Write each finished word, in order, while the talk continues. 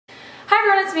Hi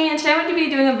everyone, it's me, and today I'm going to be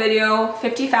doing a video,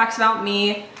 50 facts about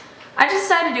me. I just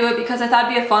decided to do it because I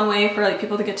thought it'd be a fun way for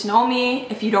people to get to know me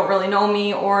if you don't really know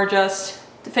me, or just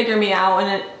to figure me out.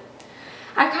 And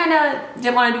I kind of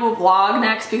didn't want to do a vlog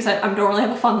next because I don't really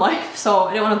have a fun life, so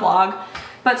I didn't want to vlog.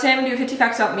 But today I'm going to do 50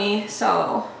 facts about me,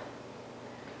 so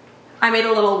I made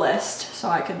a little list so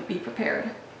I could be prepared.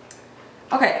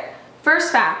 Okay,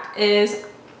 first fact is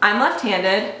I'm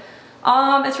left-handed.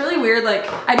 It's really weird,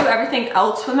 I do everything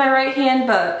else with my right hand,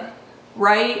 but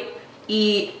write,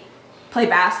 eat, play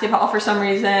basketball for some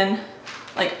reason,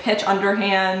 pitch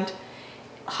underhand,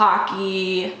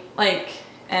 hockey,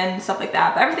 and stuff like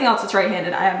that. But everything else is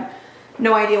right-handed. I have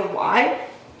no idea why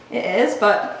it is,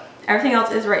 but everything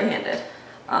else is right-handed.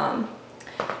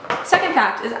 Second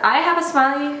fact is I have a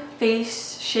smiley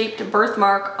face shaped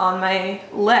birthmark on my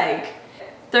leg.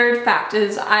 Third fact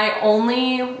is I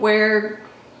only wear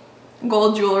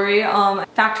gold jewelry.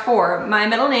 Fact 4, my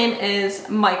middle name is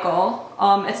Michael.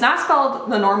 It's not spelled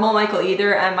the normal Michael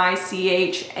either,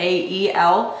 M-I-C-H-A-E-L.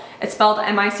 It's spelled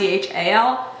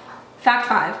M-I-C-H-A-L. Fact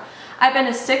 5, I've been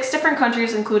to 6 different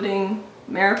countries, including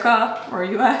America or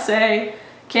USA,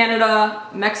 Canada,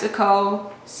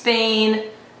 Mexico, Spain,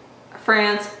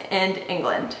 France, and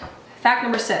England. Fact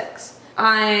number 6,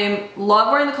 I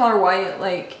love wearing the color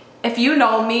white. If you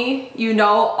know me, you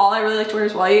know all I really like to wear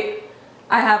is white.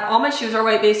 I have all my shoes are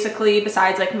white basically,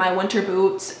 besides my winter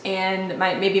boots and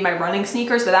maybe my running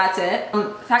sneakers, but that's it.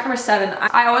 Fact number 7,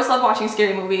 I always love watching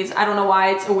scary movies. I don't know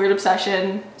why, it's a weird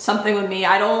obsession, something with me.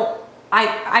 I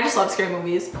just love scary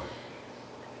movies.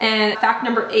 And fact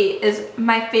number 8 is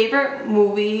my favorite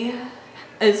movie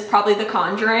is probably The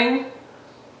Conjuring,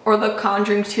 or The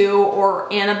Conjuring 2,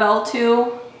 or Annabelle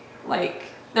 2.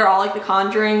 They're all The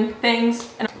Conjuring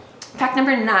things. And fact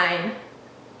number 9,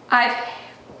 I've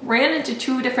ran into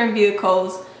 2 different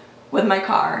vehicles with my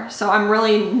car, so I'm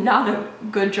really not a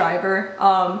good driver.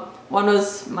 One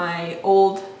was my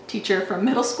old teacher from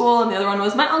middle school, and the other one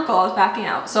was my uncle I was backing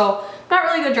out, so not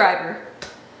really a good driver.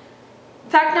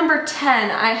 Fact number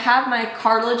 10, I have my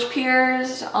cartilage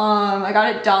pierced. I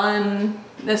got it done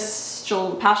this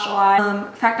past July.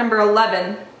 Fact number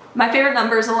 11, my favorite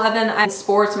number is 11. In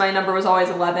sports, my number was always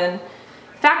 11.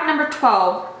 Fact number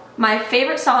 12, my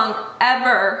favorite song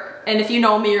ever, and if you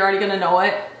know me, you're already gonna know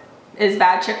it, is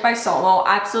Bad Chick by Solo.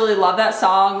 I absolutely love that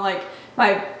song.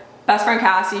 My best friend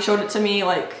Cassie showed it to me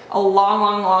a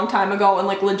long time ago, and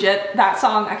legit, that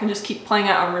song, I can just keep playing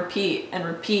it on repeat and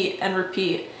repeat and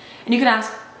repeat. And you can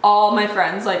ask all my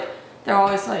friends, they're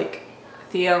always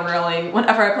Thea, really?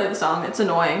 Whenever I play the song, it's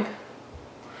annoying.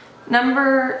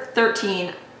 Number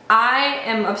 13, I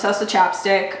am obsessed with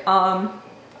chapstick. I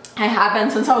have been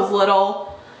since I was little.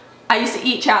 I used to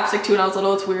eat chapstick too when I was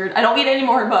little. It's weird. I don't eat it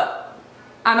anymore, but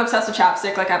I'm obsessed with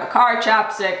chapstick. I have a car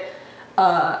chapstick,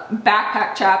 a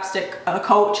backpack chapstick, a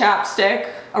coat chapstick,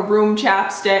 a room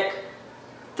chapstick,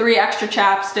 3 extra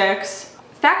chapsticks.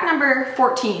 Fact number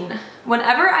 14,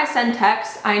 whenever I send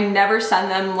texts, I never send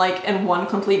them in one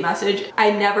complete message.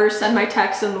 I never send my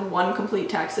texts in one complete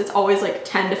text. It's always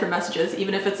 10 different messages,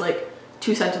 even if it's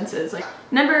 2 sentences.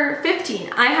 Number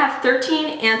 15, I have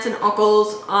 13 aunts and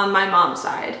uncles on my mom's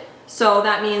side. So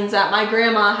that means that my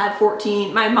grandma had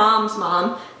 14, my mom's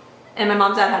mom, and my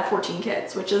mom's dad had 14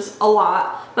 kids, which is a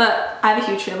lot, but I have a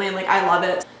huge family and I love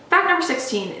it. Fact number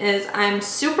 16 is I'm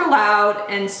super loud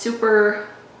and super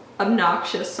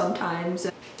obnoxious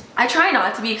sometimes. I try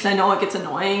not to be because I know it gets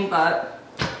annoying, but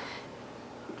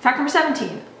fact number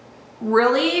 17,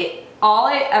 really all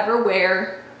I ever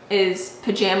wear is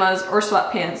pajamas or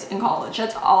sweatpants in college.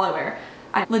 That's all I wear.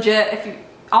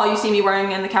 All you see me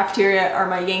wearing in the cafeteria are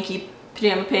my Yankee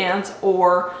pajama pants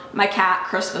or my cat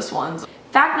Christmas ones.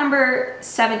 Fact number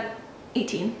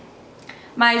 18.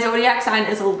 My zodiac sign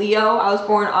is a Leo. I was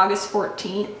born August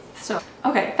 14th.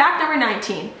 Okay, fact number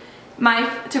 19.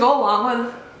 To go along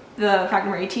with the fact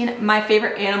number 18, my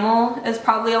favorite animal is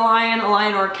probably a lion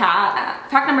or a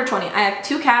cat. Fact number 20, I have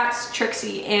 2 cats,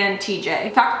 Trixie and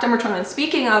TJ. Fact number 21,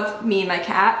 speaking of me and my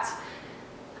cats,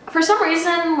 for some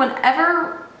reason,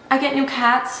 whenever I get new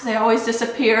cats, they always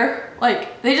disappear.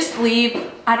 They just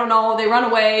leave. I don't know, they run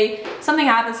away. Something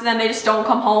happens to them, they just don't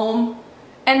come home.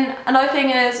 And another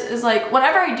thing is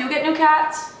whenever I do get new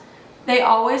cats, they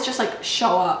always just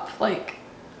show up. They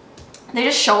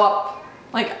just show up.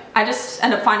 I just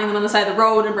end up finding them on the side of the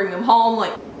road and bring them home.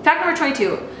 Fact number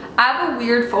 22, I have a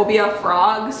weird phobia of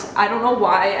frogs. I don't know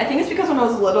why. I think it's because when I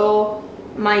was little,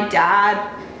 my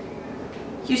dad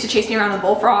used to chase me around with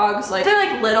bullfrogs. If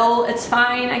they're little, it's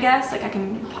fine, I guess.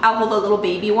 I'll hold a little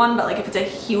baby one, but if it's a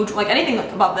huge, anything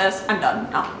above this, I'm done.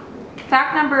 No.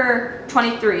 Fact number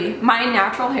 23, my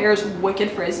natural hair is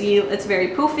wicked frizzy. It's very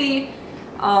poofy.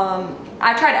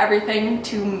 I tried everything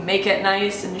to make it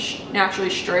nice and naturally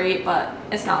straight, but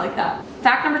it's not like that.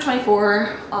 Fact number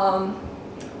 24,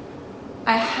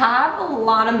 I have a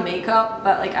lot of makeup,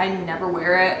 but like I never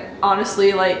wear it.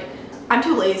 Honestly, like I'm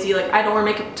too lazy. Like I don't wear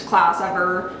makeup to class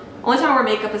ever. Only time I wear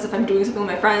makeup is if I'm doing something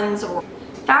with my friends. Or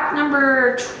fact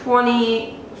number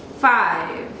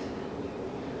 25,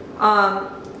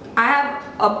 I have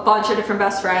a bunch of different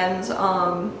best friends.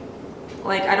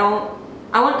 Like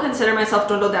I wouldn't consider myself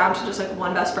dwindled down to just like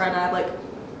one best friend. I have like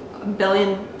a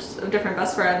billion of different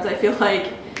best friends, I feel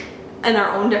like, in their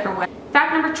own different way.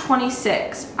 Fact number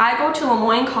 26, I go to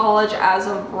Lemoyne College as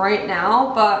of right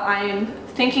now, but I'm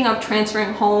thinking of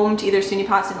transferring home to either SUNY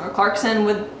Pasadena or Clarkson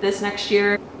with this next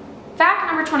year. Fact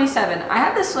number 27, I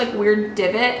have this like weird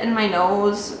divot in my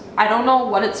nose. I don't know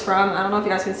what it's from. I don't know if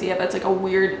you guys can see it, but it's like a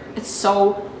weird, it's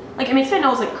so, like it makes my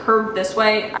nose like curved this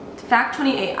way. Fact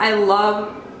 28, I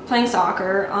love playing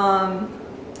soccer.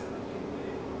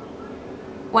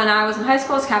 When I was in high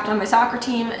school, I was captain of my soccer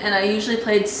team, and I usually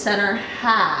played center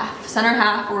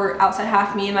half or outside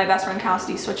half. Me and my best friend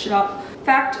Cassidy switched it up.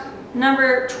 Fact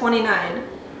number 29,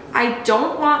 I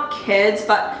don't want kids,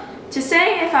 but to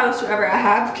say if I was to ever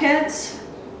have kids,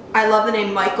 I love the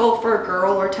name Michael for a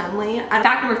girl or Tenley. And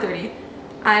fact number 30,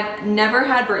 I've never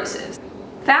had braces.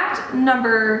 Fact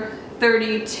number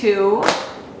 32,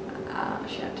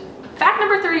 Fact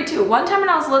number 32, one time when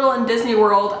I was little in Disney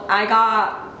World, I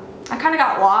kind of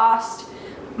got lost.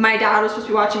 My dad was supposed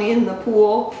to be watching me in the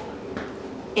pool,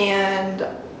 and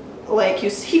like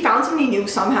he found somebody new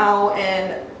somehow,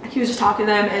 and he was just talking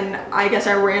to them, and I guess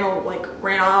I ran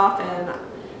off, and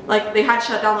like they had to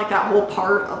shut down like that whole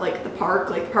part of like the park,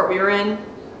 like the part we were in,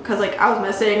 because like I was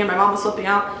missing and my mom was slipping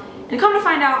out. And come to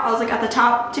find out, I was like at the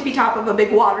tippy top of a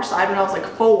big water slide when I was like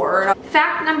 4.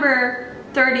 Fact number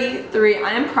 33,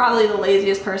 I am probably the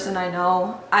laziest person I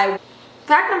know.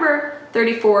 Fact number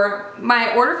 34,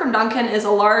 my order from Dunkin' is a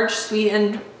large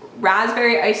sweetened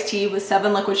raspberry iced tea with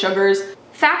 7 liquid sugars.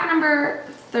 Fact number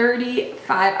 35,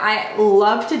 I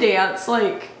love to dance.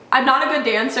 Like, I'm not a good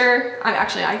dancer. I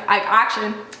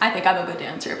think I'm a good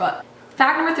dancer, but.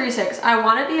 Fact number 36, I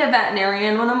want to be a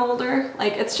veterinarian when I'm older.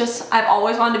 Like, it's just, I've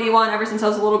always wanted to be one ever since I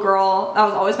was a little girl. That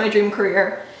was always my dream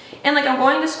career. And like I'm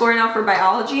going to school right now for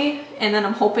biology, and then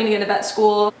I'm hoping to get into vet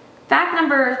school. Fact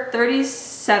number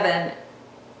 37,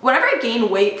 whenever I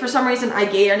gain weight, for some reason I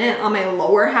gain it on my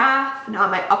lower half, not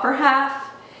my upper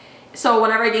half. So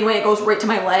whenever I gain weight, it goes right to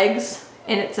my legs,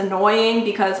 and it's annoying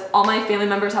because all my family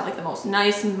members have like the most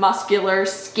nice, muscular,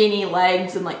 skinny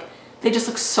legs, and like they just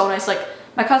look so nice. Like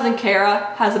my cousin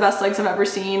Kara has the best legs I've ever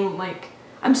seen. Like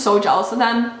I'm so jealous of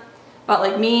them. But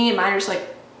like mine are just like,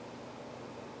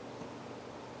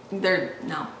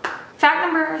 no. Fact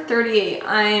number 38,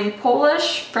 I'm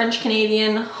Polish, French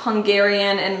Canadian,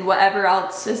 Hungarian, and whatever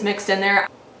else is mixed in there.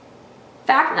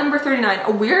 Fact number 39,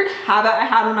 a weird habit I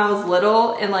had when I was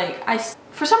little, and like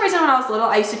for some reason when I was little,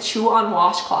 I used to chew on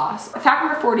washcloths. Fact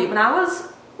number 40, when I was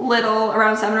little,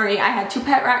 around 7 or 8, I had 2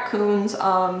 pet raccoons. 2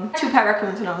 pet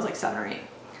raccoons when I was like 7 or 8.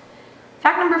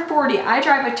 Fact number 40, I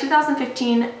drive a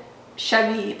 2015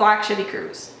 black Chevy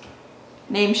Cruze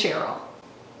named Cheryl.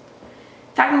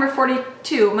 Fact number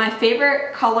 42, my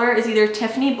favorite color is either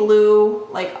Tiffany blue,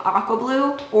 like aqua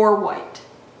blue, or white.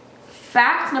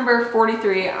 Fact number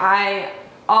 43, I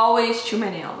always chew my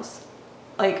nails.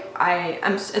 Like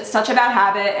it's such a bad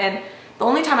habit, and the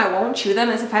only time I won't chew them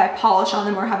is if I have polish on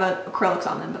them or have acrylics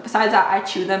on them. But besides that, I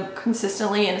chew them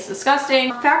consistently, and it's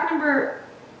disgusting. Fact number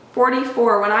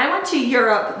 44, when I went to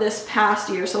Europe this past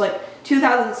year, so like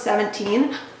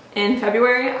 2017 in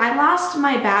February, I lost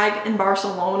my bag in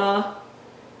Barcelona.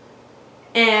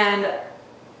 And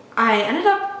I ended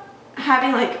up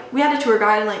having we had a tour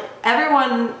guide, and like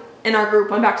everyone in our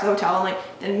group went back to the hotel, and like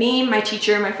then me, my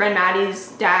teacher, my friend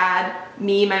Maddie's dad,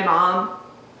 me, my mom,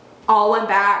 all went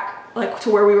back like to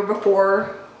where we were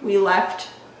before we left,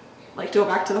 like to go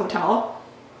back to the hotel.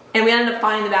 And we ended up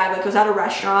finding the bag, like it was at a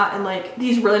restaurant, and like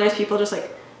these really nice people just like,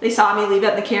 they saw me leave it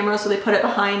in the camera, so they put it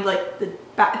behind like the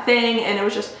back thing, and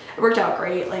it worked out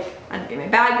great. Like I ended up getting my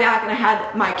bag back, and I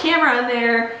had my camera in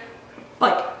there.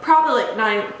 Like probably like,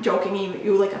 not even joking,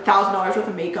 you like $1,000 worth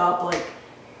of makeup, like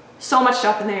so much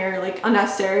stuff in there, like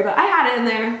unnecessary, but I had it in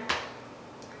there.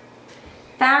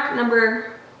 Fact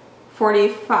number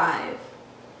 45.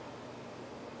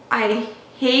 I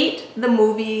hate the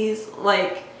movies,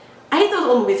 like I hate those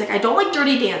old movies. Like I don't like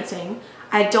Dirty Dancing.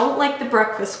 I don't like The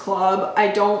Breakfast Club. I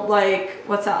don't like,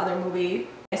 what's that other movie?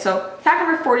 Okay, so fact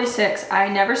number 46, I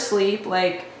never sleep.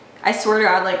 Like I swear to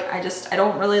God, like I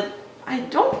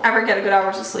don't ever get a good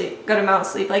amount of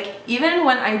sleep. Like even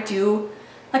when I do,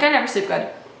 like I never sleep good.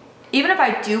 even if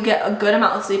I do get a good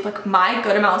amount of sleep, like my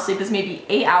good amount of sleep is maybe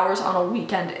 8 hours on a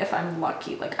weekend if I'm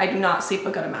lucky. Like I do not sleep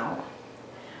a good amount.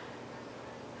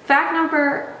 Fact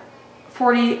number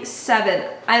 47,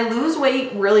 I lose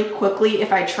weight really quickly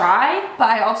if I try, but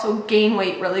I also gain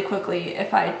weight really quickly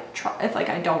if I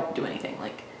don't do anything.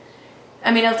 Like,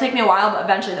 I mean, it'll take me a while, but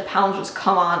eventually the pounds just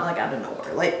come on like out of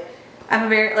nowhere. Like, I'm a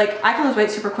very, like, I can lose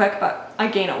weight super quick, but I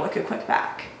gain it wicked quick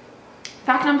back.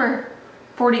 Fact number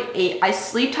 48, I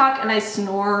sleep talk and I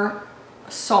snore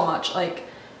so much. Like,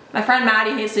 my friend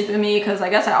Maddie hates sleeping with me because I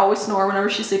guess I always snore whenever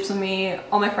she sleeps with me.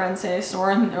 All my friends say I snore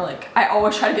and they're like, I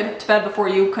always try to get to bed before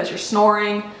you because you're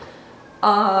snoring.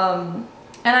 And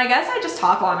I guess I just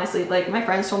talk a lot in my sleep. Like my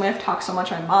friends told me I've talked so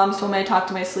much. My mom's told me I talked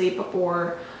to my sleep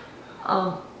before.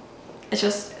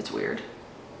 It's weird.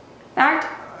 Fact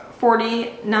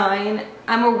 49,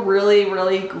 I'm a really,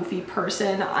 really goofy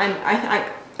person.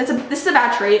 This is a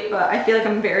bad trait, but I feel like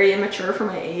I'm very immature for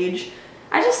my age.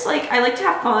 I like to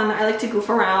have fun. I like to goof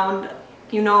around.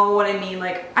 You know what I mean?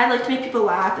 Like, I like to make people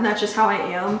laugh, and that's just how I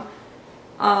am.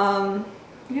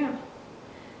 Yeah.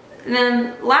 And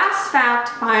then last fact,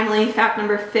 finally, fact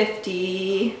number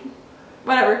 50.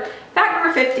 Whatever. Fact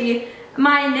number 50.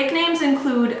 My nicknames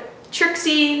include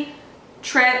Trixie,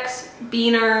 Trix,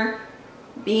 Beaner,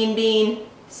 Bean Bean,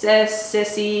 Sis,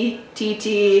 Sissy,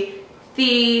 TT,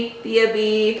 Thea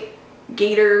B,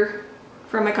 Gator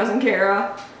from my cousin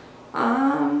Kara.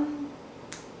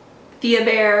 Thea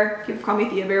Bear, people call me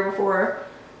Thea Bear before.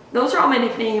 Those are all my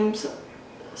nicknames.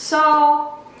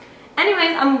 So,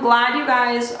 anyways, I'm glad you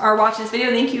guys are watching this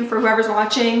video. Thank you for whoever's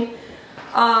watching.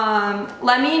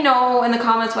 Let me know in the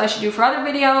comments what I should do for other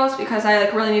videos because I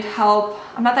like really need help.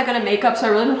 I'm not that good at makeup, so I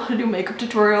really don't know how to do makeup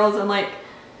tutorials, and like,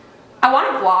 I want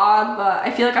to vlog, but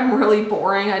I feel like I'm really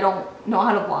boring. I don't know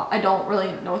how to vlog. I don't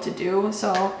really know what to do,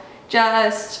 so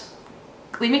just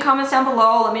leave me comments down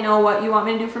below. Let me know what you want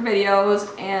me to do for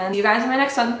videos, and see you guys in my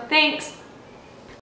next one. Thanks!